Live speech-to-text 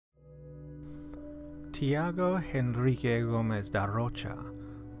Tiago Henrique Gomez da Rocha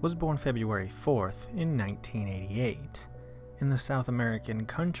was born February 4th in 1988 in the South American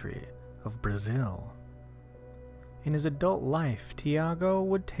country of Brazil. In his adult life, Tiago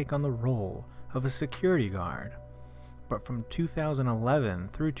would take on the role of a security guard, but from 2011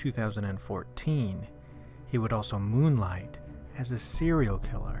 through 2014, he would also moonlight as a serial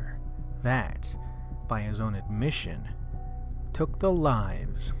killer that, by his own admission, took the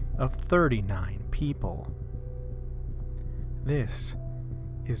lives of 39 people. This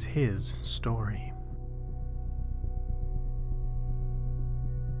is his story.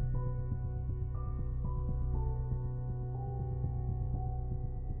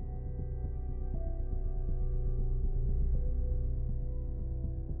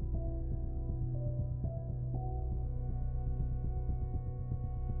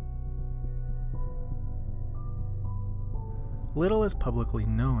 Little is publicly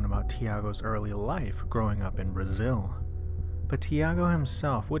known about Tiago's early life growing up in Brazil, but Tiago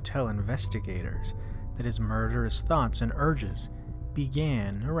himself would tell investigators that his murderous thoughts and urges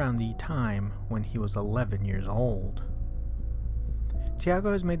began around the time when he was 11 years old.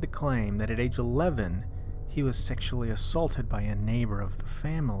 Tiago has made the claim that at age 11, he was sexually assaulted by a neighbor of the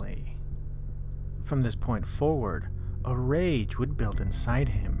family. From this point forward, a rage would build inside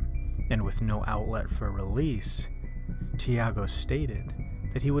him, and with no outlet for release, Tiago stated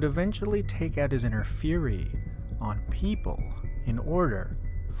that he would eventually take out his inner fury on people in order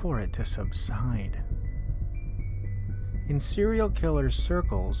for it to subside. In serial killers'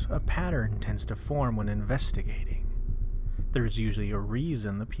 circles, a pattern tends to form when investigating. There is usually a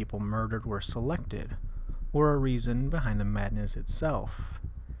reason the people murdered were selected, or a reason behind the madness itself,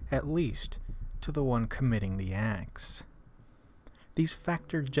 at least to the one committing the acts. These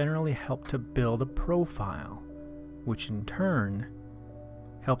factors generally help to build a profile, which in turn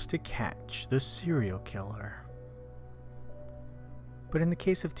helps to catch the serial killer. But in the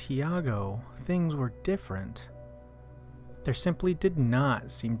case of Tiago, things were different. There simply did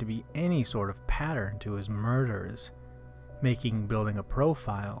not seem to be any sort of pattern to his murders, making building a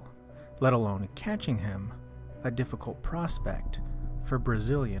profile, let alone catching him, a difficult prospect for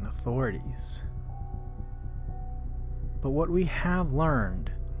Brazilian authorities. But what we have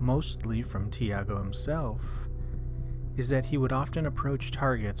learned, mostly from Tiago himself, is that he would often approach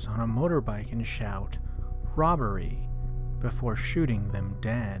targets on a motorbike and shout, "Robbery," before shooting them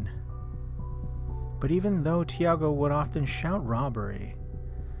dead. But even though Tiago would often shout robbery,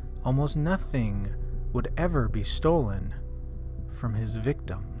 almost nothing would ever be stolen from his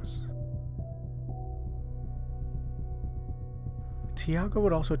victims. Tiago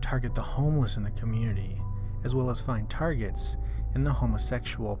would also target the homeless in the community, as well as find targets in the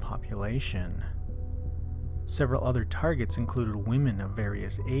homosexual population. Several other targets included women of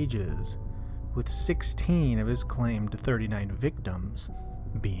various ages, with 16 of his claimed 39 victims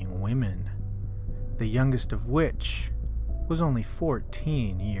being women, the youngest of which was only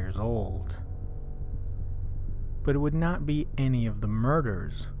 14 years old. But it would not be any of the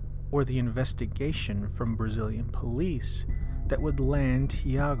murders or the investigation from Brazilian police that would land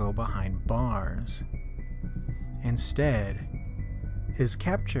Tiago behind bars. Instead, his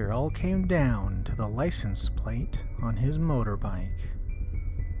capture all came down to the license plate on his motorbike.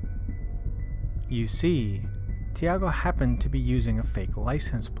 You see, Tiago happened to be using a fake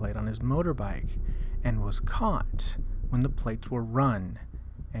license plate on his motorbike and was caught when the plates were run,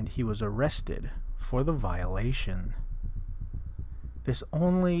 and he was arrested for the violation. This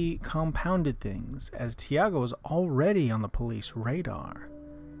only compounded things, as Tiago was already on the police radar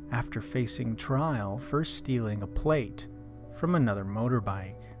after facing trial for stealing a plate from another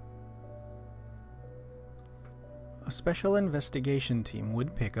motorbike. A special investigation team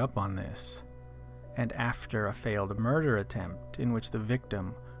would pick up on this, and after a failed murder attempt in which the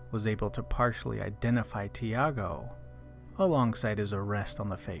victim was able to partially identify Tiago, alongside his arrest on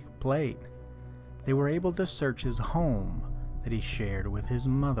the fake plate, they were able to search his home that he shared with his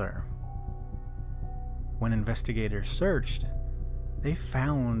mother. When investigators searched, they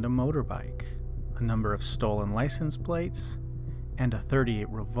found a motorbike, a number of stolen license plates, and a .38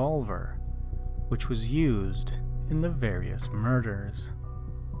 revolver, which was used in the various murders.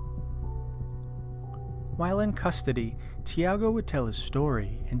 While in custody, Tiago would tell his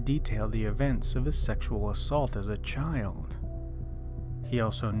story and detail the events of his sexual assault as a child. He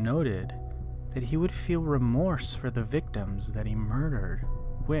also noted that he would feel remorse for the victims that he murdered,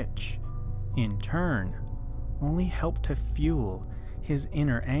 which, in turn, only helped to fuel his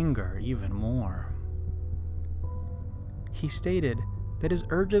inner anger even more. He stated that his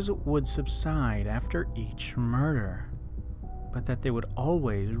urges would subside after each murder, but that they would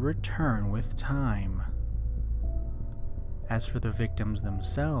always return with time. As for the victims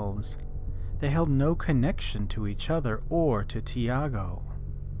themselves, they held no connection to each other or to Tiago.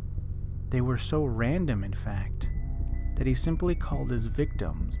 They were so random, in fact, that he simply called his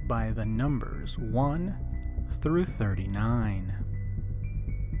victims by the numbers 1 through 39.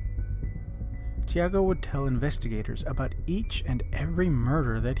 Tiago would tell investigators about each and every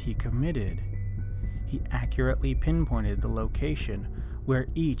murder that he committed. He accurately pinpointed the location where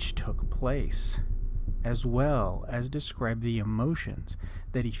each took place, as well as described the emotions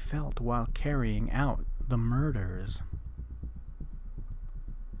that he felt while carrying out the murders.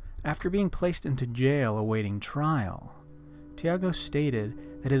 After being placed into jail awaiting trial, Tiago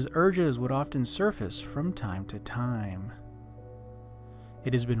stated that his urges would often surface from time to time.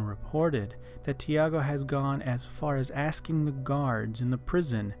 It has been reported that Tiago has gone as far as asking the guards in the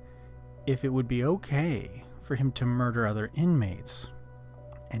prison if it would be okay for him to murder other inmates,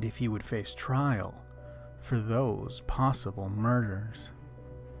 and if he would face trial for those possible murders.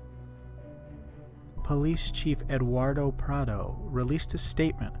 Police Chief Eduardo Prado released a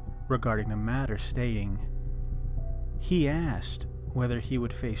statement regarding the matter, stating, "He asked whether he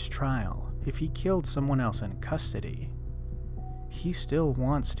would face trial if he killed someone else in custody. He still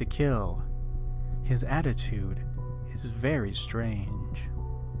wants to kill. His attitude is very strange."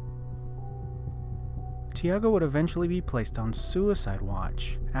 Tiago would eventually be placed on suicide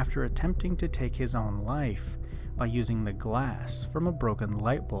watch after attempting to take his own life by using the glass from a broken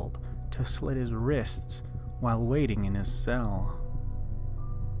light bulb to slit his wrists while waiting in his cell.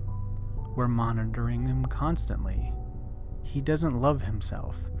 "We're monitoring him constantly. He doesn't love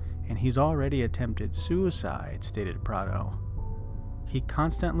himself, and he's already attempted suicide," stated Prado. "He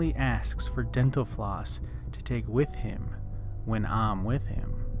constantly asks for dental floss to take with him when I'm with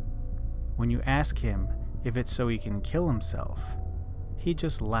him. When you ask him if it's so he can kill himself, he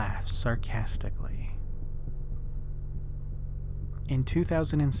just laughs sarcastically." In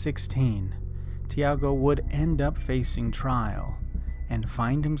 2016, Tiago would end up facing trial and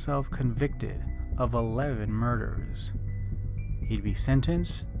find himself convicted of 11 murders. He'd be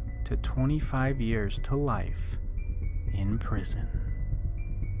sentenced to 25 years to life in prison.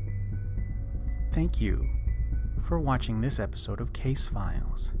 Thank you for watching this episode of Case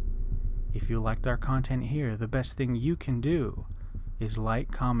Files. If you liked our content here, the best thing you can do is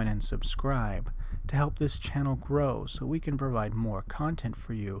like, comment, and subscribe to help this channel grow so we can provide more content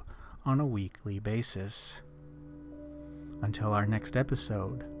for you on a weekly basis. Until our next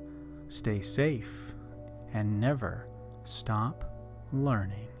episode, stay safe and never stop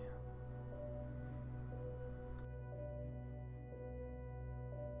learning.